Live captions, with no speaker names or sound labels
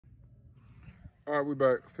All right, we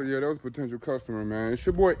back. So yeah, that was a potential customer, man. It's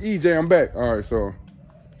your boy EJ. I'm back. All right, so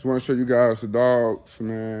just want to show you guys the dogs,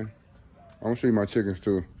 man. I'm gonna show you my chickens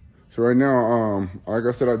too. So right now, like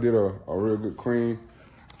I said, I did a real good clean.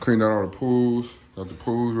 Cleaned out all the pools. Got the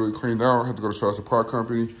pools really cleaned out. Had to go to Trusted Park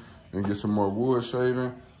Company and get some more wood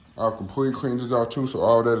shaving. I've completely cleaned this out too, so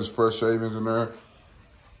all that is fresh shavings in there.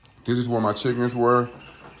 This is where my chickens were.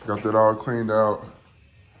 Got that all cleaned out.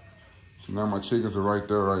 So now my chickens are right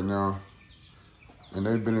there right now. And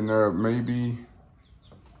they've been in there maybe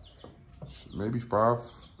 5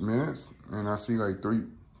 minutes. And I see like three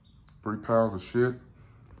pounds of shit.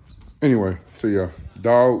 Anyway, so yeah,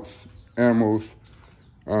 dogs, animals,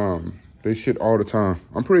 they shit all the time.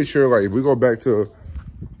 I'm pretty sure like if we go back to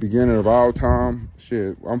beginning of our time,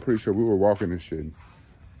 shit, I'm pretty sure we were walking and shit.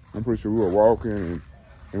 I'm pretty sure we were walking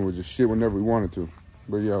and we just shit whenever we wanted to.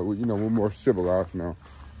 But yeah, you know, we're more civilized now.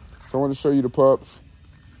 So I want to show you the pups.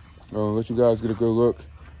 Let you guys get a good look.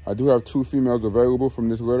 I do have 2 females available from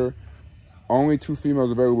this litter. Only 2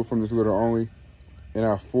 females available from this litter only. And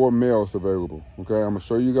I have 4 males available. Okay, I'm gonna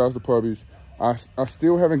show you guys the puppies. I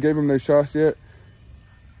still haven't gave them their shots yet.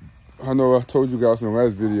 I know I told you guys in the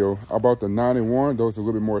last video, I bought the 9-in-1. Those are a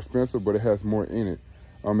little bit more expensive, but it has more in it.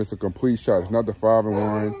 It's a complete shot. It's not the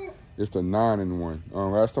 5-in-1. It's the 9-in-1.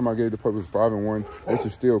 Last time I gave the puppies 5-in-1, which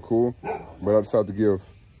is still cool, but I decided to give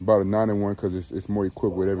about a 9-in-1 because it's more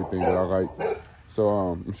equipped with everything that I like. So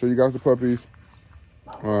I'm gonna show you guys the puppies.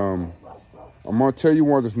 I'm gonna tell you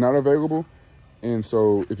ones that's not available. And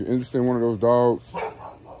so if you're interested in one of those dogs,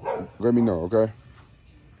 let me know, okay?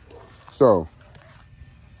 So,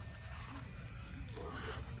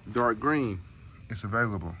 dark green is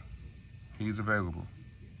available. He's available.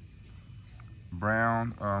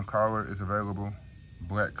 Brown collar is available.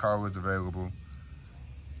 Black collar is available.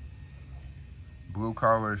 Blue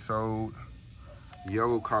collar is sold.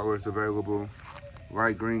 Yellow collar is available.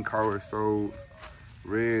 Light green collar is sold.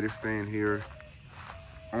 Red is staying here.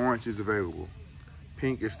 Orange is available.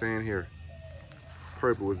 Pink is staying here.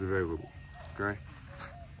 Purple is available, okay?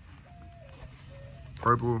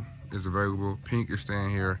 Purple is available. Pink is staying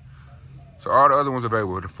here. So all the other ones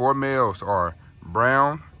available. The 4 males are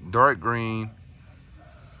brown, dark green,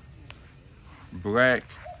 black,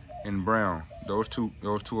 and brown. Those two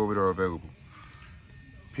over there are available.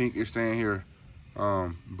 Pink is staying here.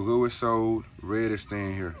 Blue is sold. Red is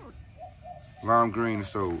staying here. Lime green is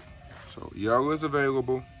sold. So yellow is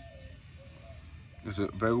available. It's an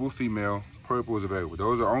available female. Purple is available.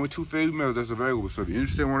 Those are only 2 females that's available. So if you're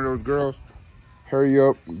interested in one of those girls, hurry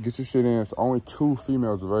up, get your shit in. It's only 2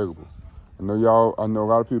 females available. I know a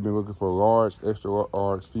lot of people have been looking for large, extra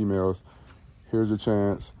large females. Here's your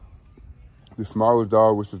chance. The smallest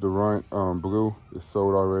dog, which is the runt, blue, is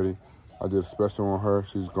sold already. I did a special on her.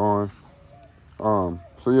 She's gone.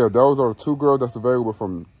 So yeah, those are the 2 girls that's available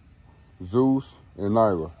from Zeus and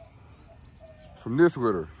Nyla. From this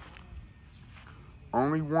litter,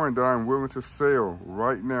 only one that I'm willing to sell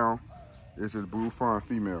right now is this blue fawn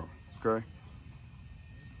female, okay?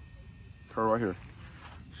 Her right here.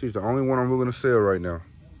 She's the only one I'm willing to sell right now.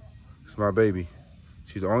 It's my baby.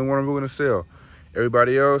 She's the only one I'm willing to sell.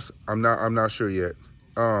 Everybody else, I'm not sure yet.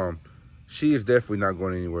 She is definitely not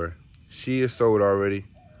going anywhere. She is sold already.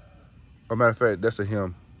 As a matter of fact, that's a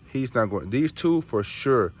him. He's not going. These 2 for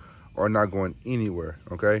sure are not going anywhere,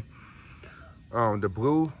 okay? The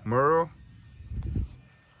blue Merle,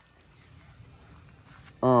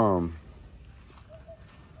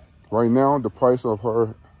 right now the price of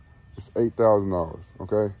her is $8,000,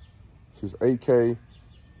 okay? She's $8K.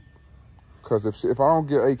 Cause if I don't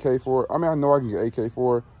get $8K for her, I mean, I know I can get $8K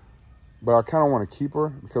for her, but I kind of want to keep her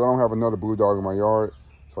because I don't have another blue dog in my yard.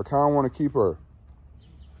 So I kind of want to keep her.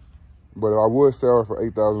 But I would sell her for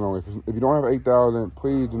 $8,000 only. If you don't have $8,000,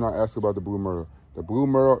 please do not ask about the blue Merle. The blue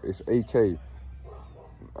Merle is $8K.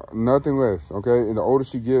 Nothing less, okay? And the older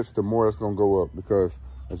she gets, the more it's gonna go up because,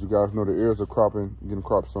 as you guys know, the ears are cropping, getting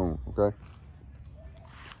cropped soon, okay?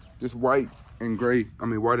 This white and gray,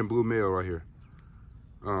 white and blue male right here.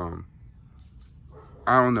 I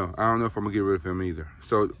don't know. I don't know if I'm gonna get rid of him either.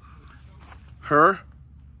 So, her,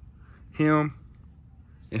 him,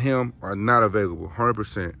 and him are not available,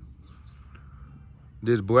 100%.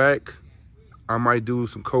 This black, I might do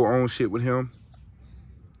some co-own shit with him.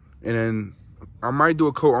 And then I might do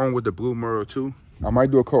a co-own with the blue Merle too.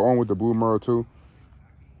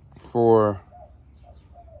 For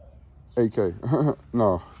 $8K.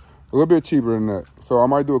 No, a little bit cheaper than that. So I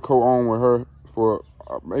might do a co-own with her for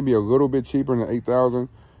maybe a little bit cheaper than $8,000.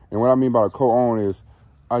 And what I mean by a co-own is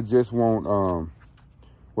I just want,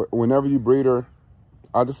 whenever you breed her,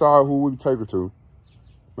 I decide who we take her to.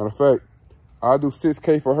 Matter of fact, I'll do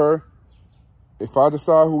 $6K for her if I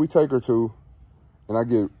decide who we take her to, and I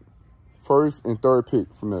get first and third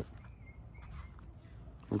pick from that.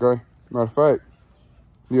 Okay? Matter of fact,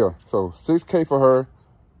 yeah. So 6K for her,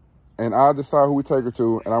 and I decide who we take her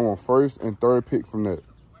to, and I want first and third pick from that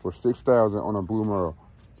for 6,000 on a Blue Merle.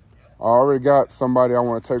 I already got somebody I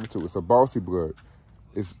want to take her to. It's a bossy blood.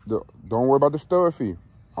 Don't worry about the stud fee.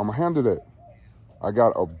 I'm going to handle that. I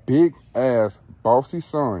got a big ass bossy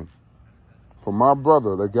son for my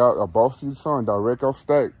brother. They got a bossy son direct off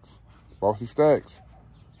Stacks. Bossy Stacks.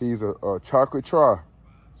 He's a chocolate try.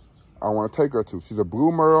 I want to take her to. She's a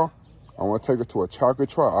Blue Merle. I want to take her to a chocolate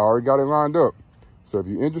try. I already got it lined up. So if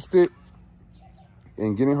you're interested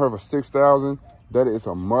in getting her for 6,000, that is a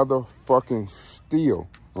motherfucking steal.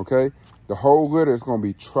 Okay? The whole litter is going to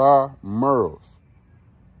be tri-merles.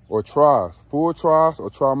 Or tries. Full tries or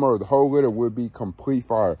tri-merles. The whole litter would be complete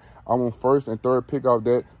fire. I want first and third pick off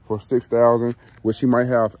that for 6,000, which she might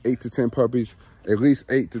have 8 to 10 puppies. At least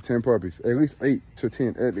 8 to 10 puppies. At least 8 to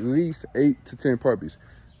 10. At least 8 to 10 puppies.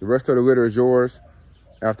 The rest of the litter is yours.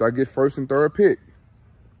 After I get first and third pick,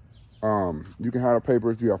 you can have the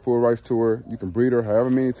papers. You have full rights to her. You can breed her however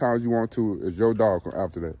many times you want to. It's your dog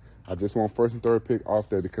after that. I just want first and third pick off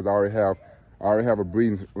that because I already have a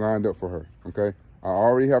breeding lined up for her. Okay, I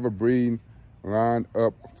already have a breeding lined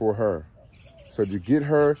up for her. So if you get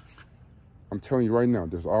her, I'm telling you right now,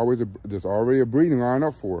 there's already a breeding lined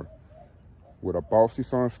up for her with a bossy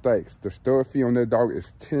son Stacks. The stud fee on that dog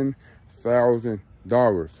is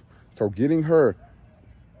 $10,000. So getting her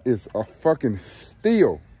is a fucking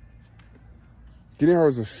steal. Getting her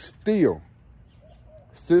is a steal.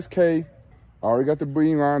 6K. I already got the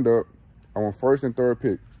breeding lined up. I want first and third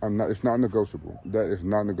pick. It's not negotiable. That is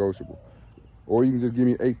not negotiable. Or you can just give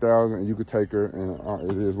me 8,000 and you could take her, and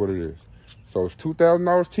it is what it is. So it's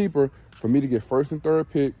 $2,000 cheaper for me to get first and third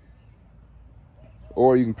pick,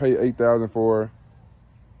 or you can pay 8,000 for her.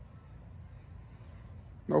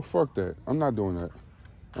 No, fuck that. I'm not doing that.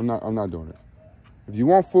 I'm not doing it. If you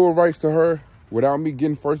want full rights to her without me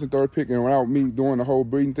getting first and third pick and without me doing the whole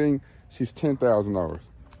breeding thing, she's $10,000.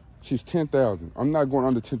 She's $10,000. I'm not going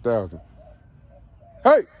under 10,000.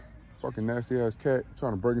 Hey! Fucking nasty ass cat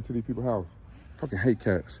trying to break into these people's house. Fucking hate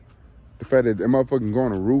cats. The fact that motherfucking go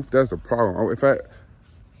on the roof, that's the problem.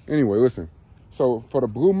 Anyway, listen. So for the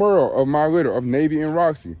Blue Merle of my litter of Navy and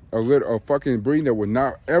Roxy, a litter of fucking breeding that will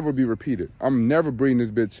not ever be repeated. I'm never breeding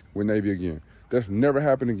this bitch with Navy again. That's never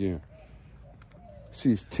happened again.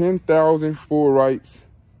 She's 10,000 full rights,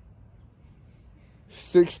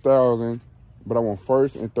 6,000, but I want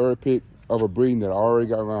first and third pick of a breeding that I already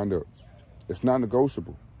got lined up. It's not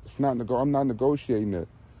negotiable. I'm not negotiating that.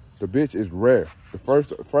 The bitch is rare.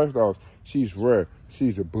 First off, she's rare.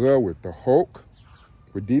 She's a blood with the Hulk,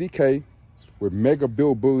 with DDK, with Mega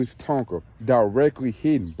Bill Bullies Tonka, directly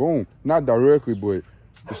hidden. Boom. Not directly, but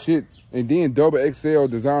the shit. And then double XL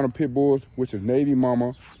designer pit bulls, which is Navy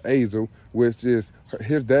Mama Azel, which is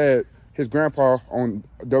his dad, his grandpa on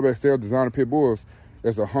double XL designer pit bulls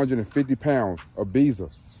is 150 pounds. A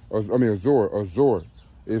Azor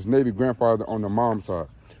is Navy grandfather on the mom's side.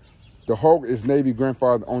 The Hulk is Navy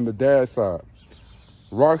grandfather on the dad's side.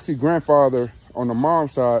 Roxy grandfather on the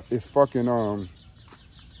mom's side is fucking Mega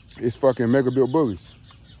Bill Bullies.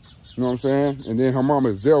 You know what I'm saying? And then her mama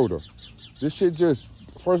is Zelda. This shit just,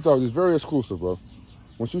 first off, it's very exclusive, bro.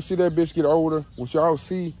 Once you see that bitch get older, once y'all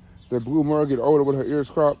see that Blue Merle get older with her ears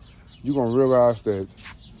cropped, you're gonna realize that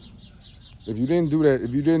if you didn't do that,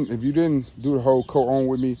 if you didn't do the whole coat on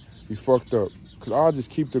with me, you fucked up. Cause I'll just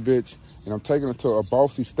keep the bitch and I'm taking her to a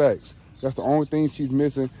bossy Stacks. That's the only thing she's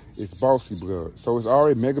missing is bossy blood. So it's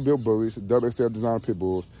already Mega Bill Bullies, double XL designer pit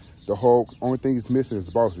bulls, the Hulk. Only thing it's missing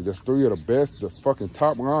is bossy. That's 3 of the best, the fucking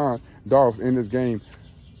top line dogs in this game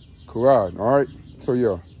collide. All right. So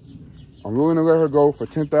yeah, I'm willing to let her go for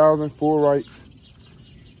 10,000 full rights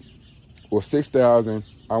or 6,000.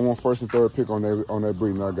 I want first and third pick on that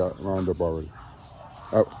breeding I got lined up already.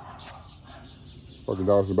 Fucking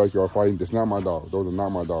dogs in the backyard fighting. That's not my dog. Those are not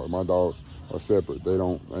my dogs. My dogs are separate. They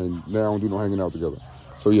don't do no hanging out together.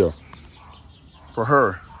 So yeah, for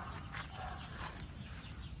her,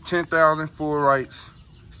 10,000 full rights,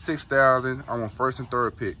 6,000. I want first and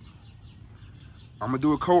third pick. I'm gonna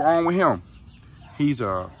do a coat on with him. He's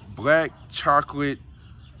a black chocolate.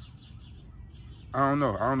 I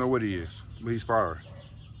don't know what he is, but he's fire.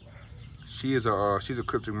 She's a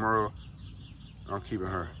Cryptic Merle. I'm keeping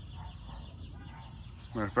her.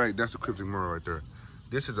 Matter of fact, that's a Cryptic Merle right there.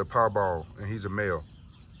 This is a Powerball, and he's a male.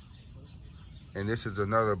 And this is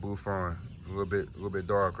another Blue Fawn, a little bit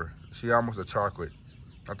darker. She almost a chocolate.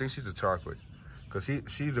 I think she's a chocolate, cause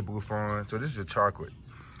she's a Blue Fawn, so this is a chocolate.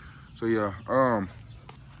 So yeah,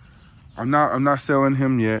 I'm not selling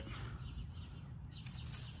him yet.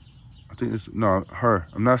 I think it's, no, her.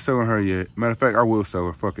 I'm not selling her yet. Matter of fact, I will sell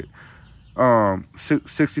her. Fuck it.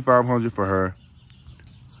 6,500 for her.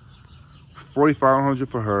 4,500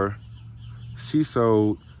 for her. She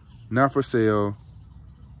sold. Not for sale.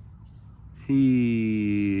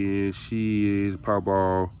 She is pop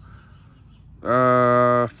ball.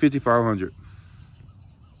 5,500.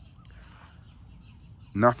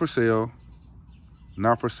 Not for sale.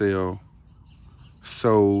 Not for sale.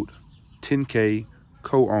 Sold. 10K.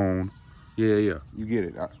 Co-owned. Yeah. You get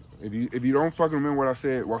it. If you don't fucking remember what I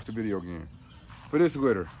said, watch the video again. For this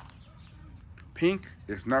glitter, pink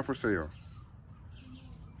is not for sale.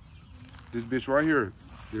 This bitch right here,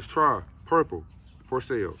 this try, purple, for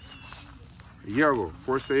sale. Yellow,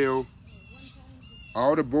 for sale.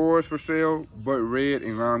 All the boards for sale, but red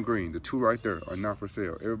and lime green. The two right there are not for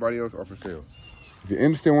sale. Everybody else are for sale. If you're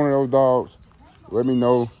interested in one of those dogs, let me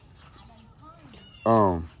know.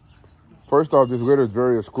 First off, this litter is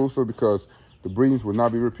very exclusive because the breedings will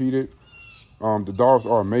not be repeated. The dogs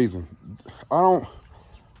are amazing. I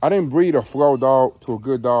didn't breed a flow dog to a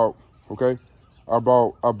good dog, okay? I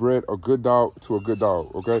bred a good dog to a good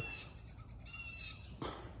dog, okay?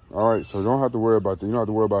 All right, so you don't have to worry about that. You don't have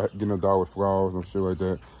to worry about getting a dog with flaws and shit like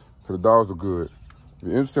that. So the dogs are good. If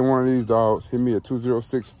you're interested in one of these dogs, hit me at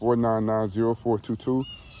 206-499-0422.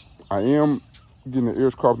 I am getting the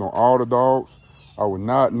ears cropped on all the dogs. I will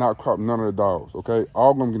not crop none of the dogs, okay?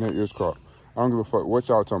 All of them getting their ears cropped. I don't give a fuck what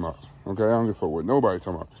y'all talking about, okay? I don't give a fuck what nobody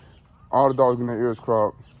talking about. All the dogs getting their ears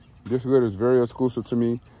cropped. This litter is very exclusive to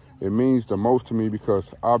me. It means the most to me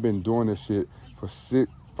because I've been doing this shit for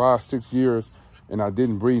 5, 6 years and I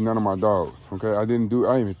didn't breed none of my dogs, okay? I didn't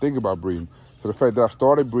even think about breeding. So the fact that I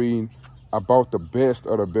started breeding, I bought the best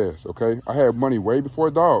of the best, okay? I had money way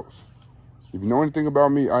before dogs. If you know anything about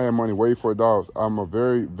me, I have money way before dogs. I'm a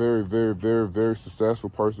very, very, very, very, very successful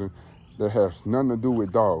person that has nothing to do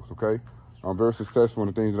with dogs, okay? I'm very successful in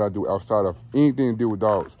the things that I do outside of anything to do with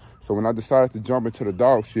dogs. So when I decided to jump into the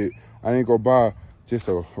dog shit, I ain't go buy just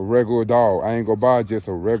a regular dog. I ain't go buy just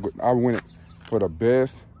a regular. I went for the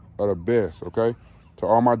best of the best, okay? So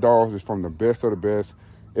all my dogs is from the best of the best.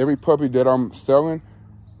 Every puppy that I'm selling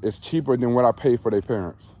is cheaper than what I paid for their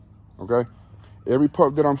parents, okay? Every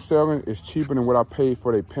pup that I'm selling is cheaper than what I paid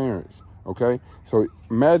for their parents, okay? So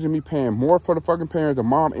imagine me paying more for the fucking parents, the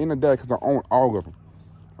mom and the dad, because I own all of them,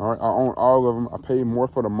 all right? I own all of them. I pay more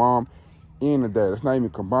for the mom and the dad. It's not even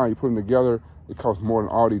combined. You put them together, it costs more than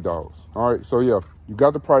all these dogs, all right? So, yeah, you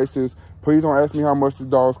got the prices. Please don't ask me how much the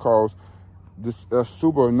dogs cost. That's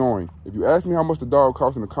super annoying. If you ask me how much the dog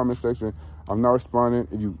costs in the comment section, I'm not responding.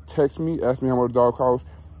 If you text me, ask me how much the dog costs,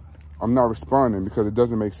 I'm not responding because it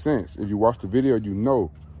doesn't make sense. If you watch the video, you know.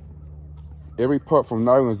 Every pup from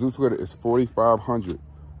Nyland Zeus litter is $4,500.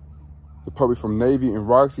 The puppy from Navy and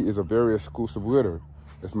Roxy is a very exclusive litter.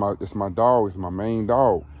 It's my dog. It's my main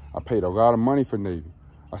dog. I paid a lot of money for Navy.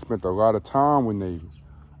 I spent a lot of time with Navy.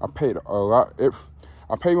 I paid a lot.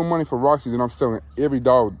 I paid more money for Roxy than I'm selling every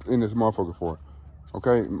dog in this motherfucker for.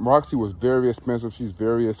 Okay, Roxy was very expensive. She's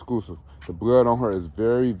very exclusive. The blood on her is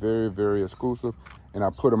very, very, very exclusive. And I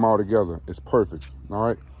put them all together. It's perfect, all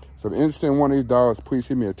right? So if you're interested in one of these dogs, please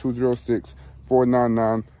hit me at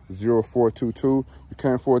 206-499-0422. You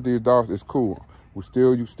can't afford these dogs, it's cool. You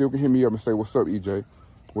still can hit me up and say, what's up, EJ?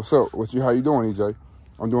 What's up? How you doing, EJ?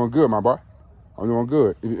 I'm doing good, my boy. I'm doing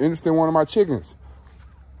good. If you're interested in one of my chickens,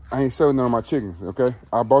 I ain't selling none of my chickens, okay?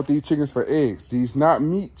 I bought these chickens for eggs. These not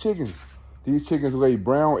meat chickens. These chickens lay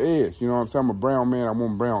brown eggs. You know what I'm saying? I'm a brown man, I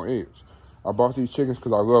want brown eggs. I bought these chickens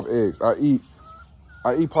because I love eggs. I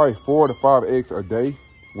eat probably 4 to 5 eggs a day.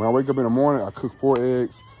 When I wake up in the morning, I cook 4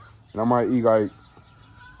 eggs. And I might eat like,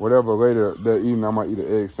 whatever later that evening, I might eat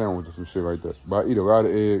an egg sandwich or some shit like that. But I eat a lot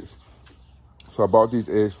of eggs. So I bought these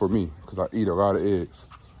eggs for me because I eat a lot of eggs.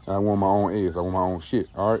 And I want my own eggs. I want my own shit,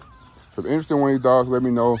 all right? So if you're interested in one of these dogs, let me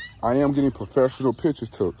know. I am getting professional pictures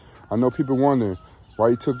took. I know people wondering why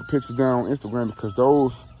you took the pictures down on Instagram because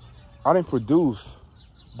I didn't produce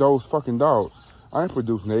those fucking dogs. I didn't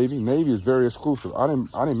produce Navy. Navy is very exclusive. I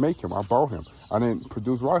didn't make him. I bought him. I didn't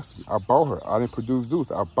produce Roxy. I bought her. I didn't produce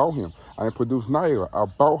Zeus. I bought him. I didn't produce Nyla. I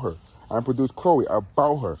bought her. I didn't produce Chloe. I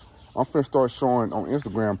bought her. I'm finna start showing on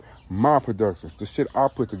Instagram my productions, the shit I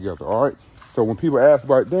put together, all right? So when people ask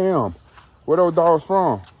about, damn, where those dogs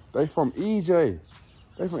from? They from EJ.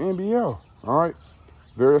 They from NBL, all right?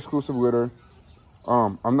 Very exclusive litter.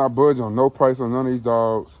 I'm not budging on no price on none of these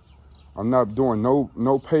dogs. I'm not doing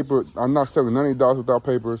no paper. I'm not selling none of these dogs without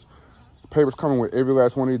papers. The papers coming with every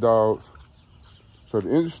last one of these dogs. So if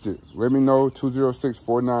you're interested, let me know,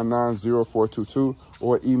 206-499-0422,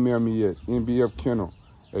 or email me at nbfkennel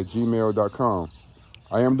zeus@gmail.com.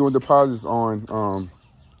 I am doing deposits on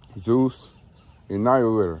Zeus and Naya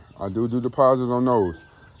litter. I do deposits on those.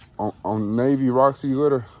 On Navy Roxy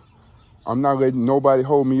litter, I'm not letting nobody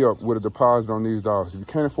hold me up with a deposit on these dogs. If you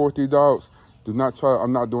can't afford these dogs, do not try.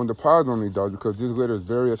 I'm not doing deposits on these dogs because this litter is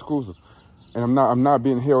very exclusive, and I'm not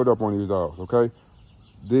being held up on these dogs. Okay,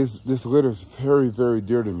 this litter is very, very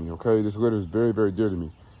dear to me. Okay, this litter is very, very dear to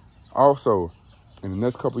me. Also, in the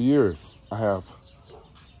next couple of years, I have.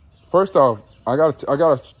 First off, I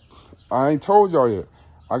ain't told y'all yet.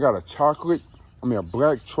 I got a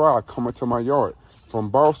black tri coming to my yard from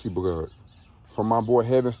Bossy Blood, from my boy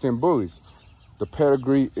Heaven Sent Bullies. The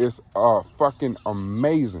pedigree is fucking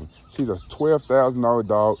amazing. She's a $12,000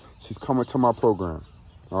 dog. She's coming to my program.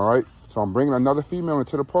 All right, so I'm bringing another female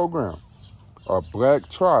into the program. A black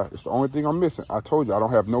tri. It's the only thing I'm missing. I told you I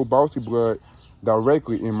don't have no Bossy Blood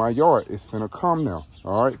directly in my yard. It's finna come now.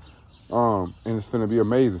 All right. And it's gonna be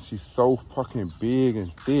amazing. She's so fucking big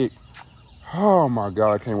and thick. Oh my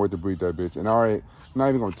God, I can't wait to breed that bitch. And I'm not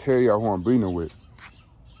even gonna tell y'all who I'm breeding her with.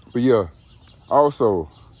 But yeah, also,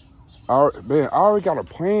 I already got a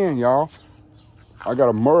plan, y'all. I got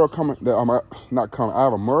a Merle coming, I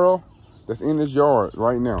have a Merle that's in this yard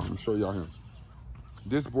right now. Let me show y'all him.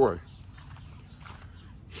 This boy,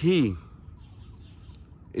 he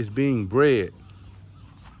is being bred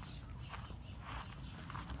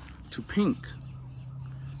to Pink.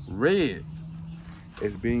 Red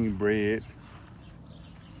is being bred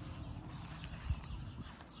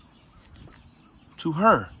to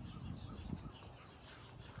her.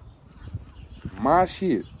 My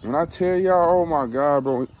shit. When I tell y'all, oh my God,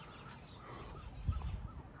 bro.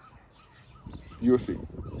 You'll see.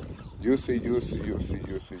 You'll see. You'll see. You'll see.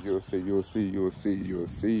 You'll see. You'll see. You'll see. You'll see. You'll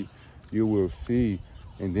see. You will see.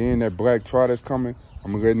 And then that black tri that's coming,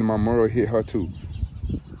 I'm letting my Merle hit her too.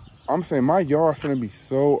 I'm saying my yard's gonna be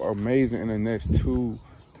so amazing in the next 2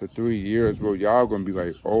 to 3 years, bro. Y'all gonna be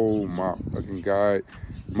like, oh my fucking God.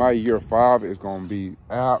 My year 5 is gonna be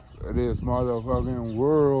out of this motherfucking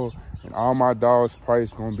world. And all my dogs'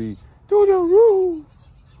 price gonna be through the roof.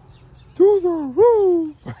 Through the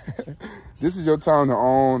roof. This is your time to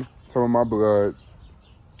own some of my blood.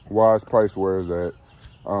 Wise Price, where is that?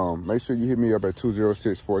 Make sure you hit me up at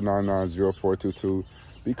 206-499-0422.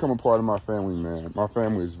 Become a part of my family, man. My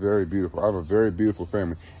family is very beautiful. I have a very beautiful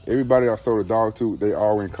family. Everybody I sold a dog to, they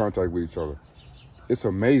all in contact with each other. It's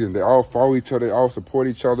amazing. They all follow each other. They all support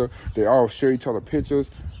each other. They all share each other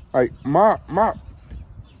pictures. Like,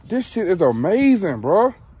 this shit is amazing,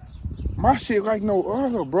 bro. My shit like no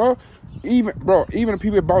other, bro. Even the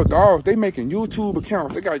people that bought dogs, they making YouTube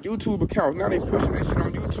accounts. They got YouTube accounts. Now they pushing this shit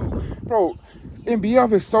on YouTube. Bro,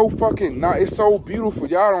 NBF is so fucking, it's so beautiful.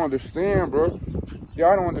 Y'all don't understand, bro.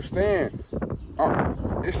 Y'all don't understand.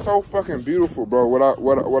 It's so fucking beautiful, bro.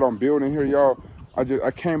 What I'm building here, y'all.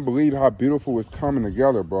 I can't believe how beautiful it's coming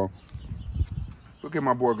together, bro. Look at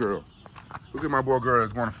my boy girl. Look at my boy girl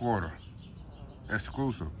that's going to Florida.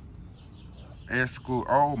 Exclusive.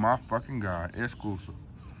 Oh my fucking God. Exclusive.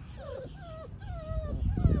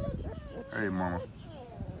 Hey, mama.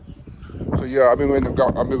 So yeah, I've been letting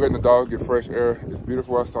the dog get fresh air. It's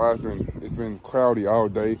beautiful outside. It's been cloudy all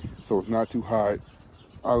day, so it's not too hot.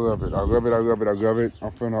 I love it. I love it. I love it. I love it.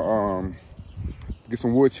 I'm finna get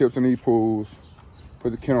some wood chips in these pools.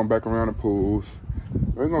 Put the kennel back around the pools.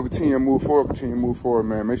 We're gonna continue to move forward,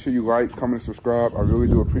 man. Make sure you like, comment, and subscribe. I really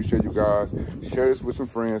do appreciate you guys. Share this with some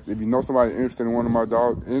friends. If you know somebody interested in one of my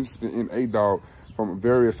dogs, interested in a dog from a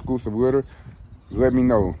very exclusive litter, let me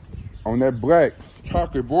know. On that black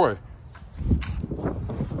chocolate boy,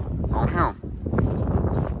 on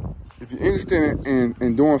him. If you're interested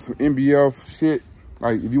in doing some NBF shit,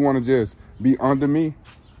 like if you want to just be under me,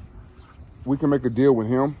 we can make a deal with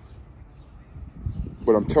him.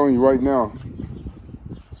 But I'm telling you right now,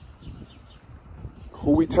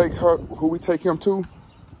 who we take him to,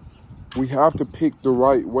 we have to pick the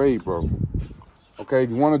right way, bro. Okay, if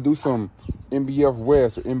you want to do some NBF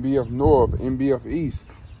West or NBF North, or NBF East,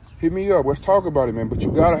 hit me up. Let's talk about it, man. But you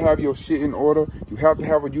gotta have your shit in order. You have to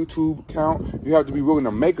have a YouTube account. You have to be willing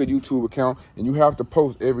to make a YouTube account, and you have to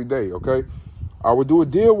post every day, okay? I would do a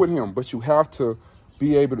deal with him, but you have to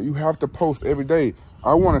be able to, you have to post every day.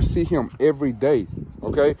 I want to see him every day,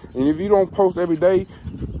 okay? And if you don't post every day,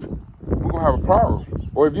 we're gonna have a problem.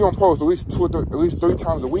 Or if you don't post at least 3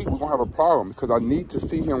 times a week, we're gonna have a problem because I need to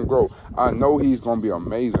see him grow. I know he's gonna be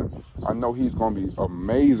amazing. I know he's gonna be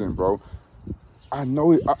amazing, bro. I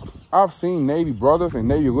know I've seen Navy brothers and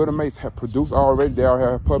Navy little mates have produced already. They all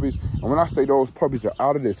have puppies. And when I say those puppies are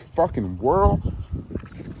out of this fucking world,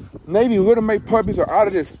 Navy little mate puppies are out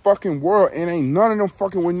of this fucking world, and ain't none of them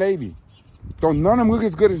fucking with Navy. Don't none of them look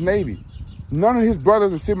as good as Navy. None of his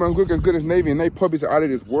brothers and siblings look as good as Navy, and they puppies are out of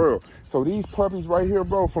this world. So these puppies right here,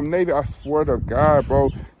 bro, from Navy, I swear to God, bro,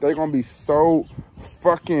 they're gonna be so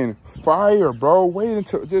fucking fire, bro. Wait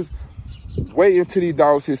until these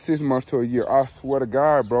dogs hit 6 months to a year. I swear to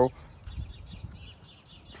God, bro.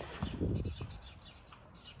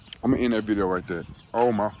 I'm gonna end that video right there.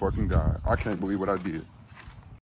 Oh my fucking God. I can't believe what I did.